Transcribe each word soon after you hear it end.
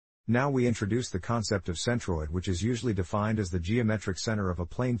Now we introduce the concept of centroid, which is usually defined as the geometric center of a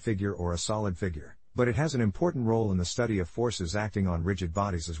plane figure or a solid figure, but it has an important role in the study of forces acting on rigid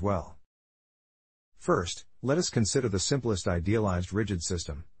bodies as well. First, let us consider the simplest idealized rigid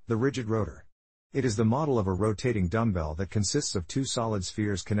system, the rigid rotor. It is the model of a rotating dumbbell that consists of two solid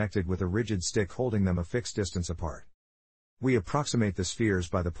spheres connected with a rigid stick holding them a fixed distance apart. We approximate the spheres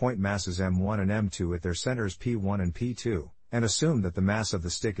by the point masses m1 and m2 at their centers p1 and p2, and assume that the mass of the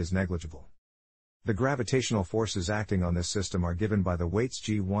stick is negligible. The gravitational forces acting on this system are given by the weights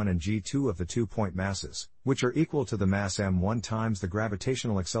g1 and g2 of the 2 point masses, which are equal to the mass m1 times the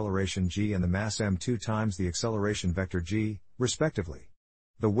gravitational acceleration g and the mass m2 times the acceleration vector g, respectively.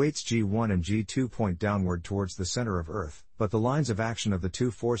 The weights g1 and g2 point downward towards the center of Earth, but the lines of action of the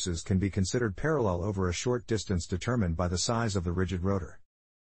two forces can be considered parallel over a short distance determined by the size of the rigid rotor.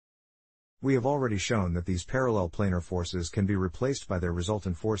 We have already shown that these parallel planar forces can be replaced by their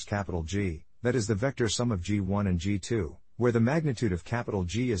resultant force G, that is the vector sum of g1 and g2, where the magnitude of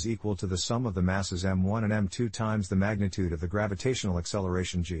G is equal to the sum of the masses m1 and m2 times the magnitude of the gravitational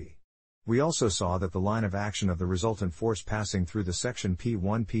acceleration g. We also saw that the line of action of the resultant force passing through the section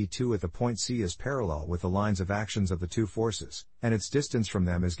P1-P2 at the point C is parallel with the lines of actions of the two forces, and its distance from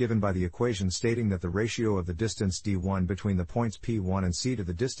them is given by the equation stating that the ratio of the distance d1 between the points P1 and C to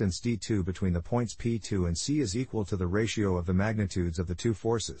the distance d2 between the points P2 and C is equal to the ratio of the magnitudes of the two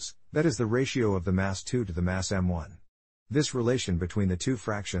forces, that is the ratio of the mass 2 to the mass m1. This relation between the two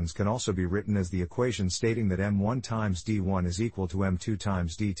fractions can also be written as the equation stating that m1 times d1 is equal to m2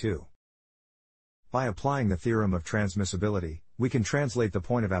 times d2. By applying the theorem of transmissibility, we can translate the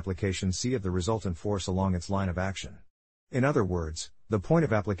point of application C of the resultant force along its line of action. In other words, the point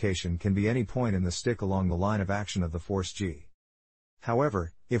of application can be any point in the stick along the line of action of the force G.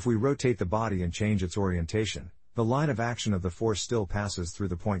 However, if we rotate the body and change its orientation, the line of action of the force still passes through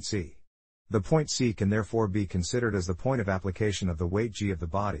the point C. The point C can therefore be considered as the point of application of the weight G of the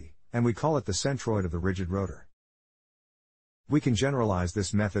body, and we call it the centroid of the rigid rotor. We can generalize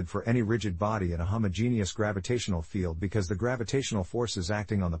this method for any rigid body in a homogeneous gravitational field because the gravitational forces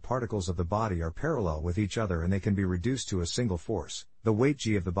acting on the particles of the body are parallel with each other and they can be reduced to a single force, the weight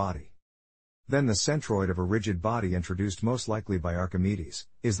G of the body. Then the centroid of a rigid body, introduced most likely by Archimedes,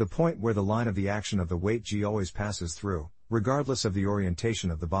 is the point where the line of the action of the weight G always passes through, regardless of the orientation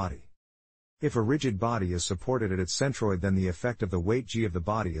of the body. If a rigid body is supported at its centroid, then the effect of the weight G of the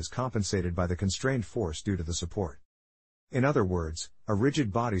body is compensated by the constrained force due to the support. In other words, a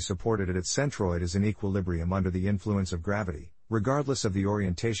rigid body supported at its centroid is in equilibrium under the influence of gravity, regardless of the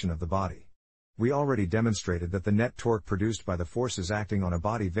orientation of the body. We already demonstrated that the net torque produced by the forces acting on a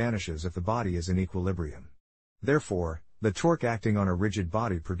body vanishes if the body is in equilibrium. Therefore, the torque acting on a rigid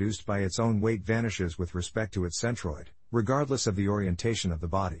body produced by its own weight vanishes with respect to its centroid, regardless of the orientation of the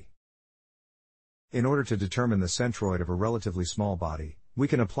body. In order to determine the centroid of a relatively small body, we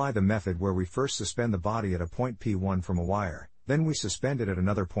can apply the method where we first suspend the body at a point P1 from a wire, then we suspend it at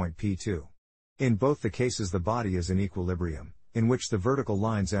another point P2. In both the cases the body is in equilibrium, in which the vertical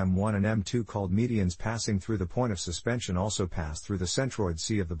lines M1 and M2 called medians passing through the point of suspension also pass through the centroid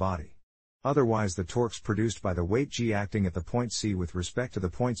C of the body. Otherwise the torques produced by the weight G acting at the point C with respect to the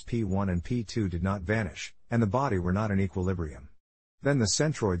points P1 and P2 did not vanish, and the body were not in equilibrium. Then the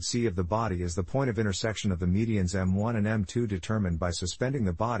centroid C of the body is the point of intersection of the medians M1 and M2 determined by suspending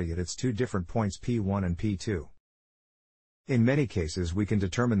the body at its two different points P1 and P2. In many cases we can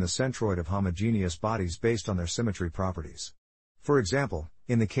determine the centroid of homogeneous bodies based on their symmetry properties. For example,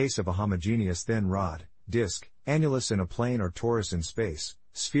 in the case of a homogeneous thin rod, disk, annulus in a plane or torus in space,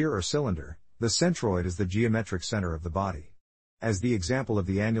 sphere or cylinder, the centroid is the geometric center of the body. As the example of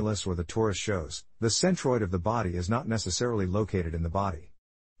the annulus or the torus shows, the centroid of the body is not necessarily located in the body.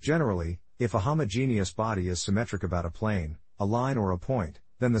 Generally, if a homogeneous body is symmetric about a plane, a line or a point,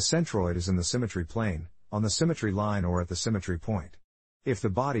 then the centroid is in the symmetry plane, on the symmetry line or at the symmetry point. If the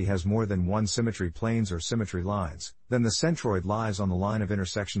body has more than one symmetry planes or symmetry lines, then the centroid lies on the line of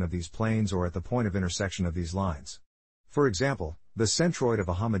intersection of these planes or at the point of intersection of these lines. For example, the centroid of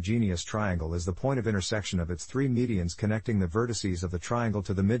a homogeneous triangle is the point of intersection of its three medians connecting the vertices of the triangle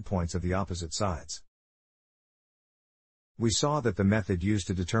to the midpoints of the opposite sides. We saw that the method used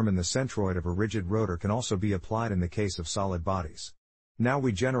to determine the centroid of a rigid rotor can also be applied in the case of solid bodies. Now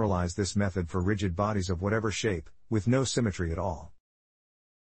we generalize this method for rigid bodies of whatever shape, with no symmetry at all.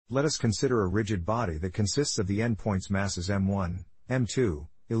 Let us consider a rigid body that consists of the endpoints masses m1, m2,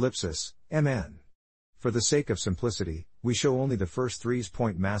 ellipsis, mn. For the sake of simplicity, we show only the first three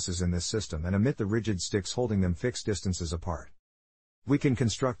point masses in this system and omit the rigid sticks holding them fixed distances apart. We can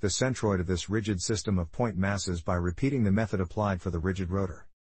construct the centroid of this rigid system of point masses by repeating the method applied for the rigid rotor.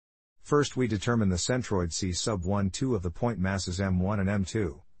 First we determine the centroid C sub 1 2 of the point masses m1 and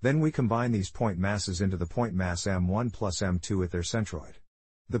m2, then we combine these point masses into the point mass m1 plus m2 at their centroid.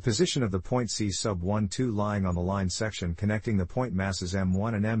 The position of the point C sub 1 2 lying on the line section connecting the point masses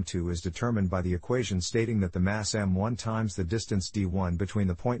m1 and m2 is determined by the equation stating that the mass m1 times the distance d1 between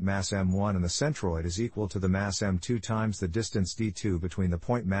the point mass m1 and the centroid is equal to the mass m2 times the distance d2 between the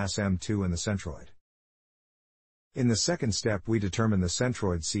point mass m2 and the centroid. In the second step we determine the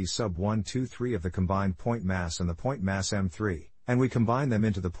centroid C sub 1 2 3 of the combined point mass and the point mass m3, and we combine them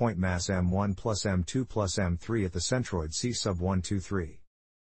into the point mass m1 plus m2 plus m3 at the centroid C sub 1 2 3.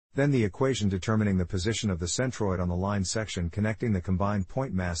 Then the equation determining the position of the centroid on the line section connecting the combined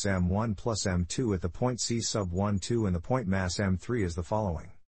point mass m1 plus m2 at the point C sub 1 2 and the point mass m3 is the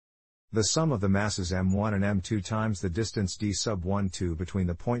following. The sum of the masses m1 and m2 times the distance d sub 1 2 between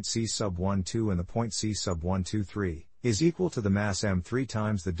the point C sub 1 2 and the point C sub 1 2 3 is equal to the mass m3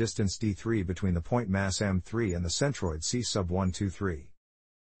 times the distance d3 between the point mass m3 and the centroid C sub 1 2 3.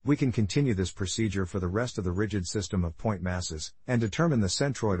 We can continue this procedure for the rest of the rigid system of point masses, and determine the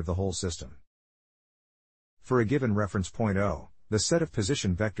centroid of the whole system. For a given reference point O, the set of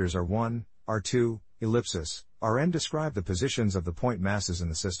position vectors R1, R2, ellipsis, Rn describe the positions of the point masses in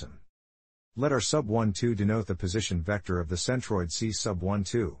the system. Let R sub 1 2 denote the position vector of the centroid C sub 1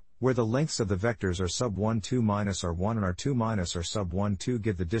 2, where the lengths of the vectors R sub 1 2 minus R1 and R2 minus R sub 1 2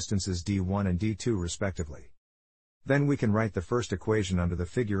 give the distances d1 and d2 respectively. Then we can write the first equation under the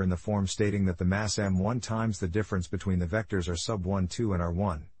figure in the form stating that the mass m1 times the difference between the vectors R sub 1 2 and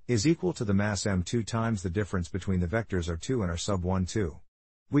R1, is equal to the mass m2 times the difference between the vectors R2 and R sub 1 2.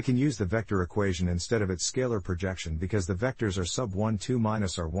 We can use the vector equation instead of its scalar projection because the vectors R sub 1 2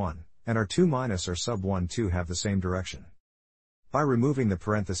 minus R1, and R2 minus R sub 1 2 have the same direction. By removing the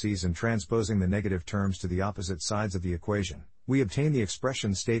parentheses and transposing the negative terms to the opposite sides of the equation, we obtain the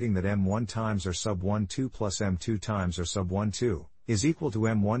expression stating that m1 times R sub 1 2 plus m2 times R sub 1 2, is equal to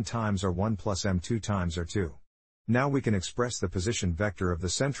m1 times R1 plus m2 times R2. Now we can express the position vector of the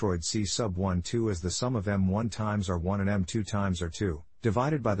centroid C sub 1 2 as the sum of m1 times R1 and m2 times R2,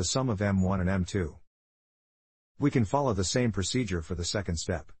 divided by the sum of m1 and m2. We can follow the same procedure for the second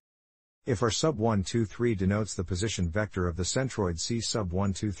step. If R sub 1 2 3 denotes the position vector of the centroid C sub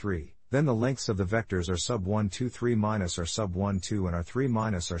 1 2 3, then the lengths of the vectors R sub 1 2 3 minus R sub 1 2 and R3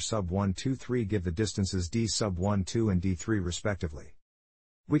 minus R sub 1 2 3 give the distances d sub 1 2 and d3 respectively.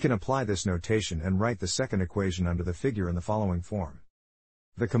 We can apply this notation and write the second equation under the figure in the following form.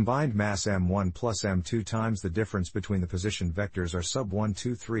 The combined mass m1 plus m2 times the difference between the position vectors R sub 1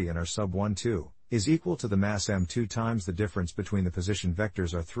 2 3 and R sub 1 2, is equal to the mass m2 times the difference between the position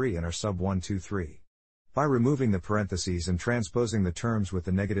vectors R3 and R sub 1 2 3. By removing the parentheses and transposing the terms with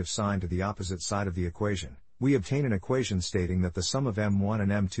the negative sign to the opposite side of the equation, we obtain an equation stating that the sum of m1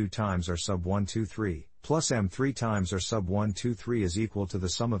 and m2 times R sub 1 2 3, plus m3 times R sub 1 2 3 is equal to the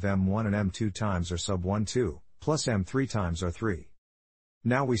sum of m1 and m2 times R sub 1 2, plus m3 times R3.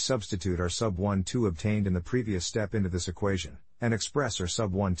 Now we substitute R sub 1 2 obtained in the previous step into this equation, and express R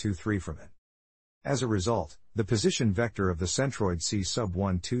sub 1 2 3 from it. As a result, the position vector of the centroid C sub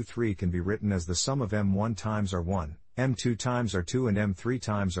 1 2 3 can be written as the sum of m1 times R1, m2 times R2 and m3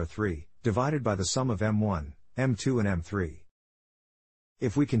 times R3, divided by the sum of m1, m2 and m3.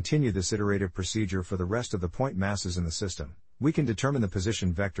 If we continue this iterative procedure for the rest of the point masses in the system, we can determine the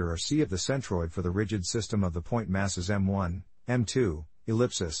position vector Rc of the centroid for the rigid system of the point masses m1, m2,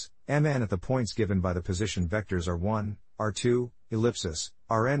 ellipsis, mn at the points given by the position vectors R1, R2, ellipsis,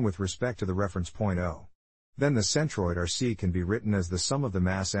 Rn with respect to the reference point O. Then the centroid Rc can be written as the sum of the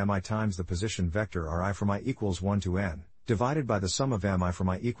mass mi times the position vector Ri from I equals 1 to n, divided by the sum of mi from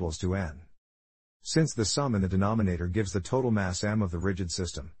I equals to n. Since the sum in the denominator gives the total mass m of the rigid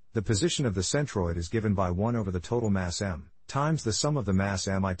system, the position of the centroid is given by 1 over the total mass m, times the sum of the mass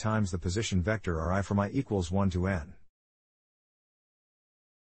mi times the position vector Ri from I equals 1 to n.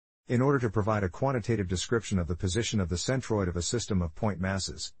 In order to provide a quantitative description of the position of the centroid of a system of point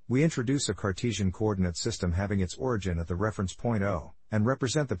masses, we introduce a Cartesian coordinate system having its origin at the reference point O, and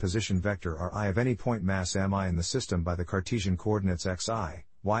represent the position vector Ri of any point mass mi in the system by the Cartesian coordinates xi,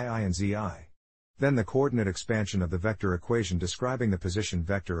 yi and zi. Then the coordinate expansion of the vector equation describing the position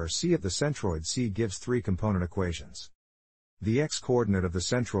vector Rc of the centroid C gives three component equations. The x-coordinate of the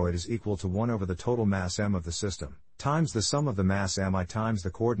centroid is equal to 1 over the total mass m of the system, times the sum of the mass mi times the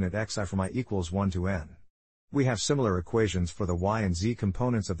coordinate xi from I equals 1 to n. We have similar equations for the y and z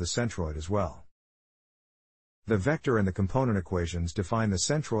components of the centroid as well. The vector and the component equations define the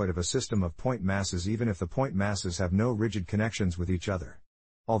centroid of a system of point masses even if the point masses have no rigid connections with each other.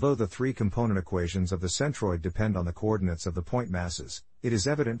 Although the three component equations of the centroid depend on the coordinates of the point masses, it is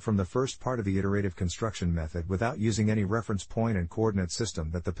evident from the first part of the iterative construction method without using any reference point and coordinate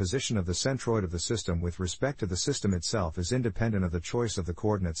system that the position of the centroid of the system with respect to the system itself is independent of the choice of the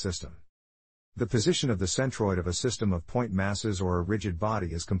coordinate system. The position of the centroid of a system of point masses or a rigid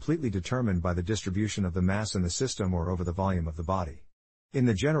body is completely determined by the distribution of the mass in the system or over the volume of the body. In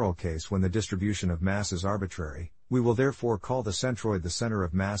the general case when the distribution of mass is arbitrary, we will therefore call the centroid the center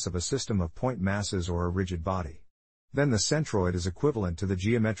of mass of a system of point masses or a rigid body. Then the centroid is equivalent to the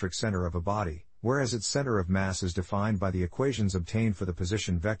geometric center of a body, whereas its center of mass is defined by the equations obtained for the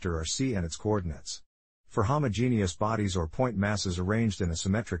position vector rc and its coordinates. For homogeneous bodies or point masses arranged in a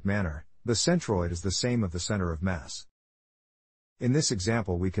symmetric manner, the centroid is the same of the center of mass. In this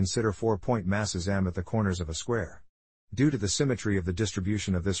example we consider 4 point masses M at the corners of a square. Due to the symmetry of the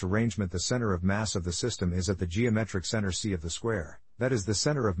distribution of this arrangement, the center of mass of the system is at the geometric center C of the square, that is the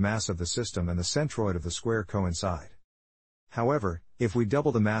center of mass of the system and the centroid of the square coincide. However, if we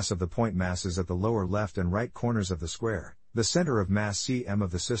double the mass of the point masses at the lower left and right corners of the square, the center of mass Cm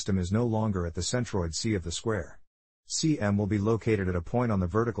of the system is no longer at the centroid C of the square. Cm will be located at a point on the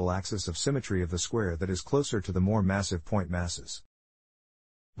vertical axis of symmetry of the square that is closer to the more massive point masses.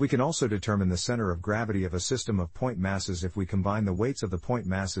 We can also determine the center of gravity of a system of point masses if we combine the weights of the point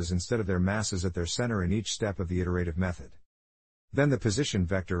masses instead of their masses at their center in each step of the iterative method. Then the position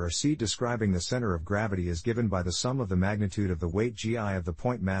vector rc describing the center of gravity is given by the sum of the magnitude of the weight gi of the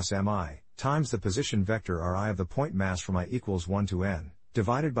point mass mi, times the position vector ri of the point mass from I equals 1 to n,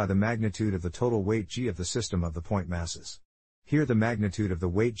 divided by the magnitude of the total weight g of the system of the point masses. Here the magnitude of the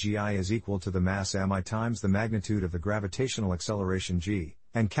weight gi is equal to the mass mi times the magnitude of the gravitational acceleration g,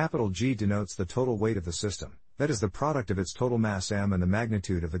 and capital G denotes the total weight of the system, that is the product of its total mass m and the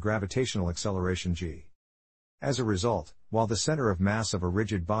magnitude of the gravitational acceleration g. As a result, while the center of mass of a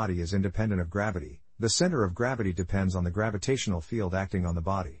rigid body is independent of gravity, the center of gravity depends on the gravitational field acting on the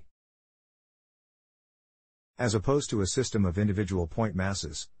body. As opposed to a system of individual point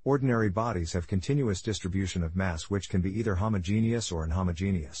masses, ordinary bodies have continuous distribution of mass which can be either homogeneous or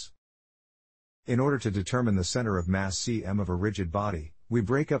inhomogeneous. In order to determine the center of mass Cm of a rigid body, we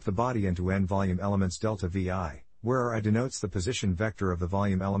break up the body into n volume elements delta Vi, where I denotes the position vector of the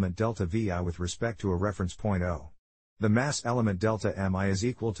volume element delta Vi with respect to a reference point O. The mass element delta Mi is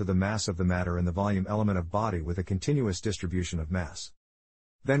equal to the mass of the matter in the volume element of body with a continuous distribution of mass.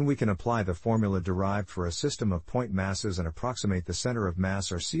 Then we can apply the formula derived for a system of point masses and approximate the center of mass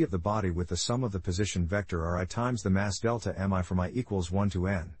Rc of the body with the sum of the position vector Ri times the mass delta Mi from I equals 1 to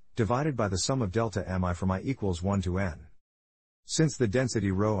n, divided by the sum of delta Mi from I equals 1 to n. Since the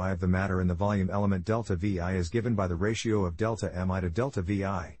density ρI of the matter in the volume element delta Vi is given by the ratio of delta Mi to delta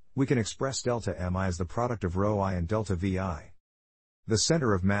Vi, we can express delta Mi as the product of ρI and delta Vi. The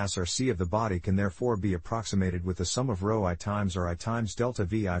center of mass Rc of the body can therefore be approximated with the sum of ρI times Ri times delta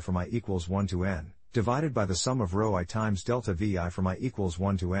Vi from I equals 1 to n, divided by the sum of ρI times delta Vi from I equals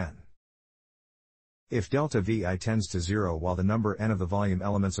 1 to n. If delta Vi tends to 0 while the number n of the volume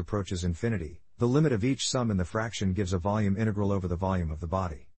elements approaches infinity, the limit of each sum in the fraction gives a volume integral over the volume of the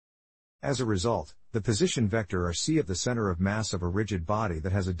body. As a result, the position vector Rc of the center of mass of a rigid body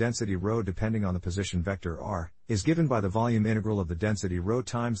that has a density ρ depending on the position vector r, is given by the volume integral of the density ρ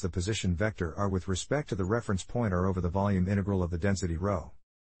times the position vector r with respect to the reference point r over the volume integral of the density ρ.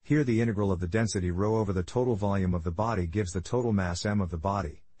 Here the integral of the density ρ over the total volume of the body gives the total mass m of the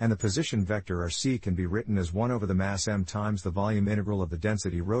body, and the position vector Rc can be written as 1 over the mass m times the volume integral of the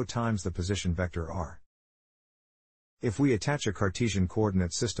density ρ times the position vector r. If we attach a Cartesian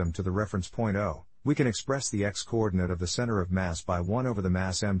coordinate system to the reference point O, we can express the x-coordinate of the center of mass by 1 over the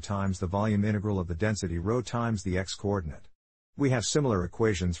mass m times the volume integral of the density ρ times the x-coordinate. We have similar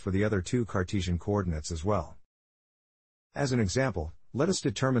equations for the other two Cartesian coordinates as well. As an example, let us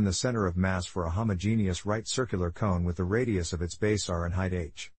determine the center of mass for a homogeneous right circular cone with the radius of its base r and height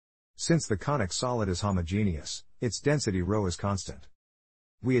h. Since the conic solid is homogeneous, its density ρ is constant.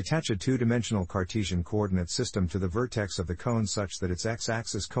 We attach a two-dimensional Cartesian coordinate system to the vertex of the cone such that its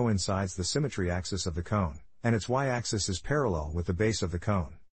x-axis coincides the symmetry axis of the cone, and its y-axis is parallel with the base of the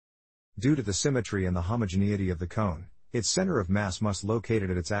cone. Due to the symmetry and the homogeneity of the cone, its center of mass must located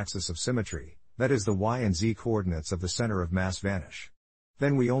at its axis of symmetry, that is the y and z coordinates of the center of mass vanish.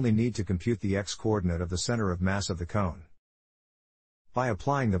 Then we only need to compute the x-coordinate of the center of mass of the cone. By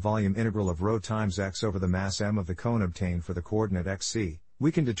applying the volume integral of ρ times x over the mass m of the cone obtained for the coordinate xc,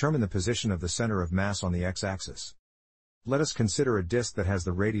 we can determine the position of the center of mass on the x-axis. Let us consider a disk that has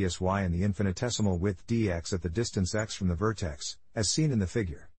the radius y and the infinitesimal width dx at the distance x from the vertex, as seen in the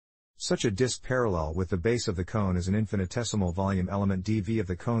figure. Such a disk parallel with the base of the cone is an infinitesimal volume element dV of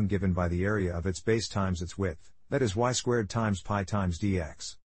the cone given by the area of its base times its width, that is y squared times pi times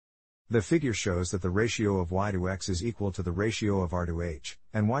dx. The figure shows that the ratio of y to x is equal to the ratio of r to h,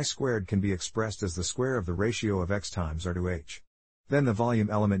 and y squared can be expressed as the square of the ratio of x times r to h. Then the volume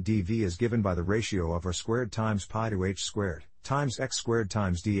element dV is given by the ratio of r squared times pi to h squared, times x squared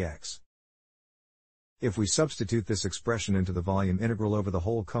times dx. If we substitute this expression into the volume integral over the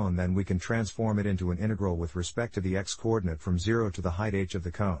whole cone, then we can transform it into an integral with respect to the x-coordinate from 0 to the height h of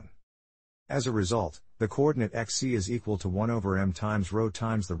the cone. As a result, the coordinate xc is equal to 1 over m times rho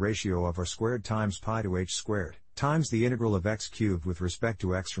times the ratio of r squared times pi to h squared, times the integral of x cubed with respect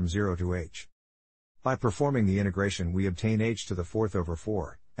to x from 0 to h. By performing the integration we obtain h to the fourth over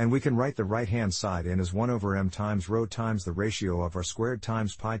 4, and we can write the right-hand side in as 1 over m times rho times the ratio of r squared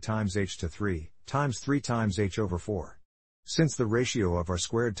times pi times h to 3, times 3 times h over 4. Since the ratio of r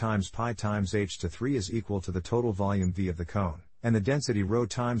squared times pi times h to 3 is equal to the total volume v of the cone, and the density rho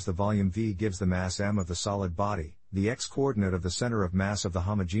times the volume v gives the mass m of the solid body, the x-coordinate of the center of mass of the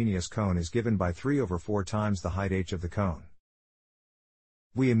homogeneous cone is given by 3 over 4 times the height h of the cone.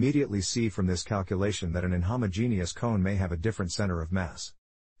 We immediately see from this calculation that an inhomogeneous cone may have a different center of mass.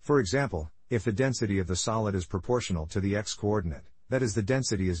 For example, if the density of the solid is proportional to the x-coordinate, that is the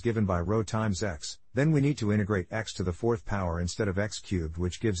density is given by rho times x, then we need to integrate x to the fourth power instead of x cubed,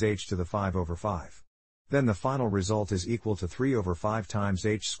 which gives h to the 5 over 5. Then the final result is equal to 3 over 5 times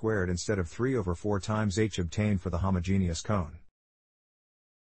h squared instead of 3 over 4 times h obtained for the homogeneous cone.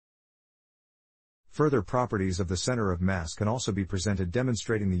 Further properties of the center of mass can also be presented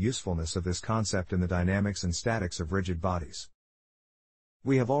demonstrating the usefulness of this concept in the dynamics and statics of rigid bodies.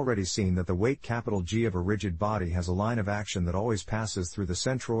 We have already seen that the weight G of a rigid body has a line of action that always passes through the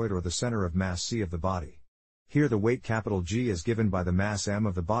centroid or the center of mass C of the body. Here the weight G is given by the mass m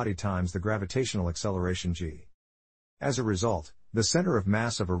of the body times the gravitational acceleration g. As a result, the center of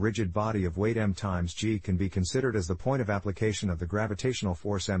mass of a rigid body of weight m times g can be considered as the point of application of the gravitational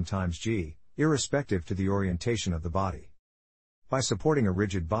force m times g, irrespective to the orientation of the body. By supporting a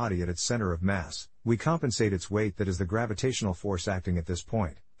rigid body at its center of mass, we compensate its weight, that is the gravitational force acting at this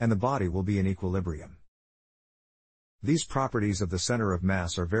point, and the body will be in equilibrium. These properties of the center of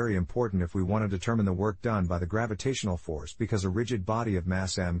mass are very important if we want to determine the work done by the gravitational force, because a rigid body of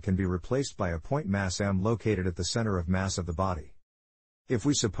mass m can be replaced by a point mass m located at the center of mass of the body. If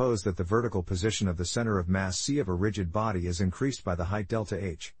we suppose that the vertical position of the center of mass C of a rigid body is increased by the height delta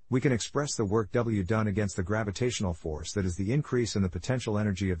h, we can express the work W done against the gravitational force, that is the increase in the potential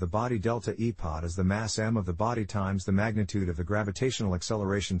energy of the body delta E pod, as the mass m of the body times the magnitude of the gravitational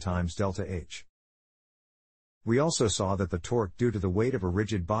acceleration times delta h. We also saw that the torque due to the weight of a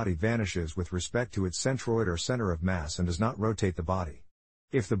rigid body vanishes with respect to its centroid or center of mass and does not rotate the body.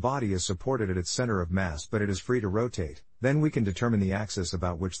 If the body is supported at its center of mass but it is free to rotate, then we can determine the axis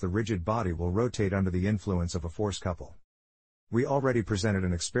about which the rigid body will rotate under the influence of a force couple. We already presented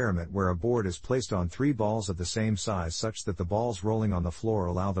an experiment where a board is placed on 3 balls of the same size such that the balls rolling on the floor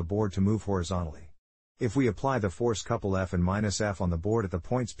allow the board to move horizontally. If we apply the force couple F and minus F on the board at the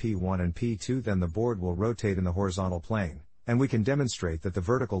points P1 and P2, then the board will rotate in the horizontal plane, and we can demonstrate that the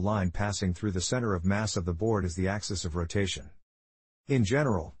vertical line passing through the center of mass of the board is the axis of rotation. In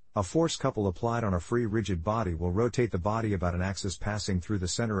general, a force couple applied on a free rigid body will rotate the body about an axis passing through the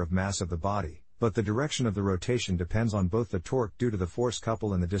center of mass of the body, but the direction of the rotation depends on both the torque due to the force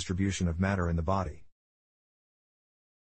couple and the distribution of matter in the body.